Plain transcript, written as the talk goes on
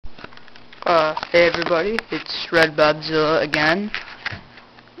Hey everybody, it's Red Bodzilla again.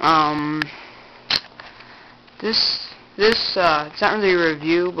 It's not really a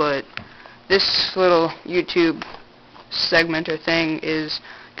review, but this little YouTube segment or thing is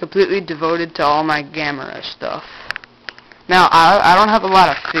completely devoted to all my Gamera stuff. Now, I don't have a lot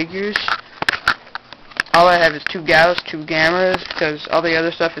of figures. All I have is 2 Gals, 2 Gameras, because all the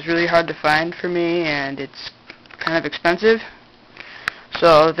other stuff is really hard to find for me, and it's kind of expensive.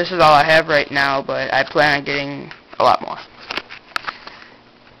 So this is all I have right now, but I plan on getting a lot more.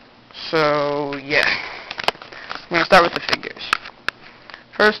 So yeah, I'm going to start with the figures.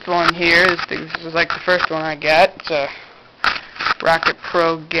 First one here this is like the first one I got. It's a Rocket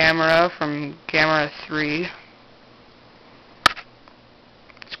Pro Gamera from Gamera 3.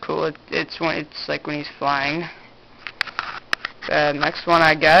 It's cool. It's like when he's flying. The next one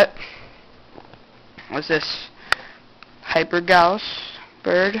I got was this Hyper Gauss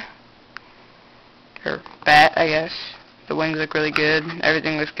bird, or bat, I guess. The wings look really good.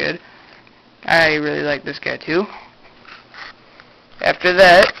 Everything looks good. I really like this guy too. After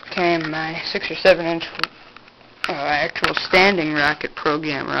that came my 6 or 7 inch actual standing Rocket Pro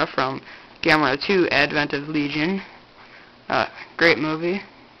Gamera from Gamera 2 Advent of Legion. Great movie.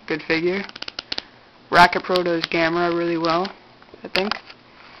 Good figure. Rocket Pro does Gamera really well, I think.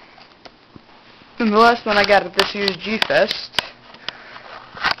 And the last one I got at this year's G-Fest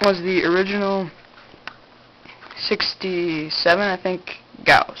was the original 67, I think,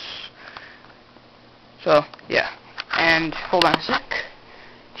 Gauss. So, yeah. And, hold on a sec.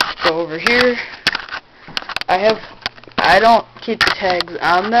 Just go over here. I don't keep the tags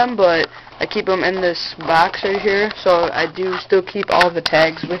on them, but I keep them in this box right here, so I do still keep all the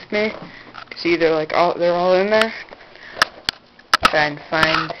tags with me. See, they're all in there. Try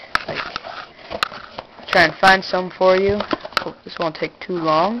and find some for you. Hope this won't take too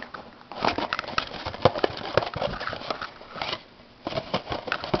long.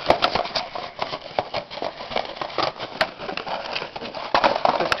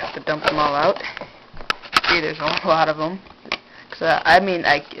 Just have to dump them all out. See, there's a lot of them.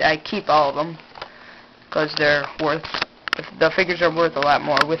 I keep all of them because they're worth. The figures are worth a lot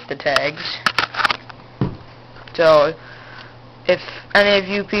more with the tags. So, if any of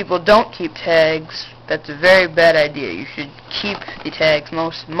you people don't keep tags, that's a very bad idea. You should keep the tags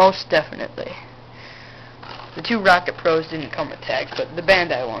most definitely. The 2 Rocket Pros didn't come with tags, but the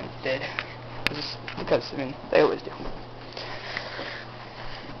Bandai ones did. Because, I mean, they always do.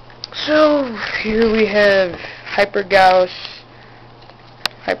 So, here we have Hyper Gauss's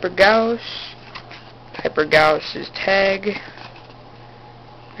tag.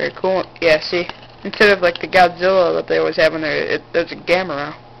 Very cool. Yeah, see? Instead of like the Godzilla that they always have in there, there's a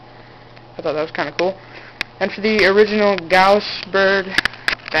Gamera. I thought that was kind of cool. And for the original Gauss bird,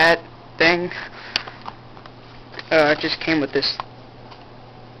 bat thing, it just came with this.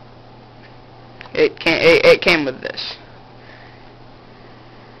 It came with this.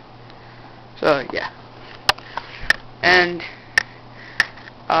 So yeah. And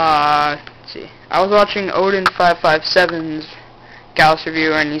let's see. I was watching Odin 557's Gauss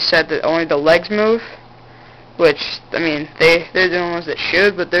review, and he said that only the legs move, which, I mean, they're the only ones that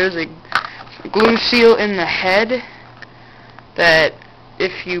should, but there's a glue seal in the head that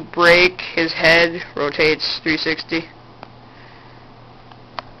if you break, his head rotates 360.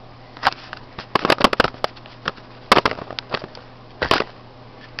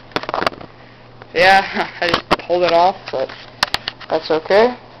 Yeah, I just pulled it off, but that's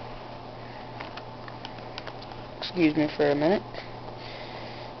okay. Excuse me for a minute.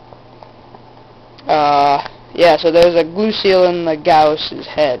 Yeah, so there's a glue seal in the Gauss's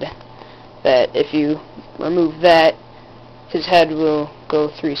head that if you remove that, his head will go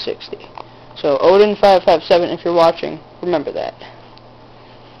 360. So Odin 557, if you're watching, remember that.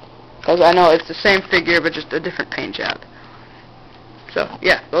 Because I know it's the same figure, but just a different paint job. So,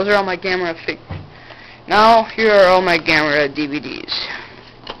 yeah, those are all my Gamera figures. Now, here are all my Gamera DVDs.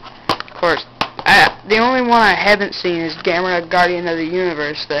 Of course, the only one I haven't seen is Gamera Guardian of the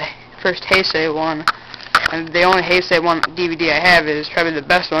Universe, the first Heisei one. And the only Heisei one DVD I have is probably the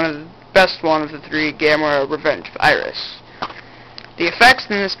best one of the 3, Gamera Revenge of Iris. The effects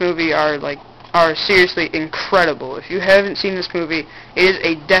in this movie are seriously incredible. If you haven't seen this movie, it is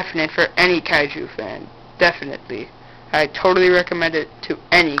a definite for any kaiju fan. Definitely. I totally recommend it to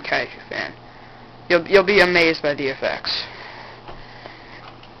any kaiju fan. You'll be amazed by the effects.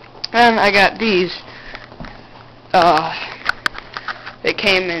 And I got these. They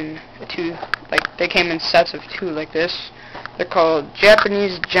came in sets of 2 like this. They're called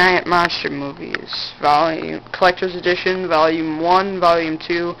Japanese Giant Monster Movies, Collector's Edition, Volume 1, Volume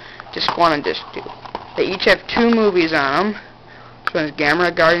 2, Disc 1 and Disc 2. They each have 2 movies on them. This one is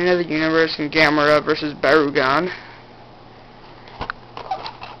Gamera, Guardian of the Universe, and Gamera vs. Barugon.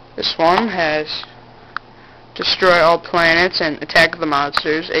 This one has Destroy All Planets and Attack of the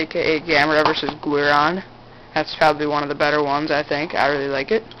Monsters, aka Gamera vs. Guiron. That's probably one of the better ones, I think. I really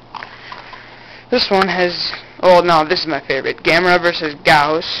like it. This one has, oh no, this is my favorite, Gamera vs.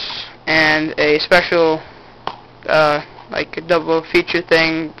 Gauss, and a special, like a double feature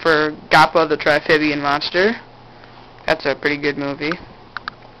thing for Gappa the Triphibian Monster. That's a pretty good movie.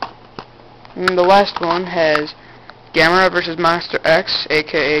 And the last one has Gamera vs. Monster X,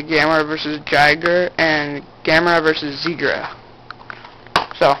 aka Gamera vs. Jiger, and Gamera vs. Zegra.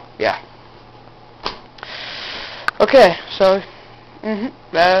 So, yeah. Okay, so,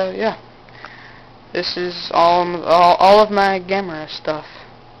 yeah. This is all of my Gamera stuff.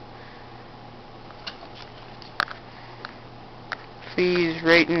 Please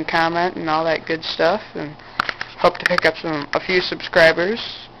rate and comment and all that good stuff, and hope to pick up a few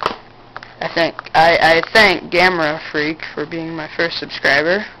subscribers. I thank Gamera Freak for being my first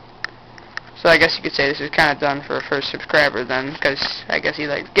subscriber. So I guess you could say this is kind of done for a first subscriber then, because I guess he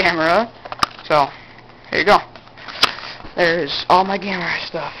likes Gamera. So, here you go. There's all my Gamera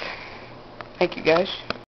stuff. Thank you guys.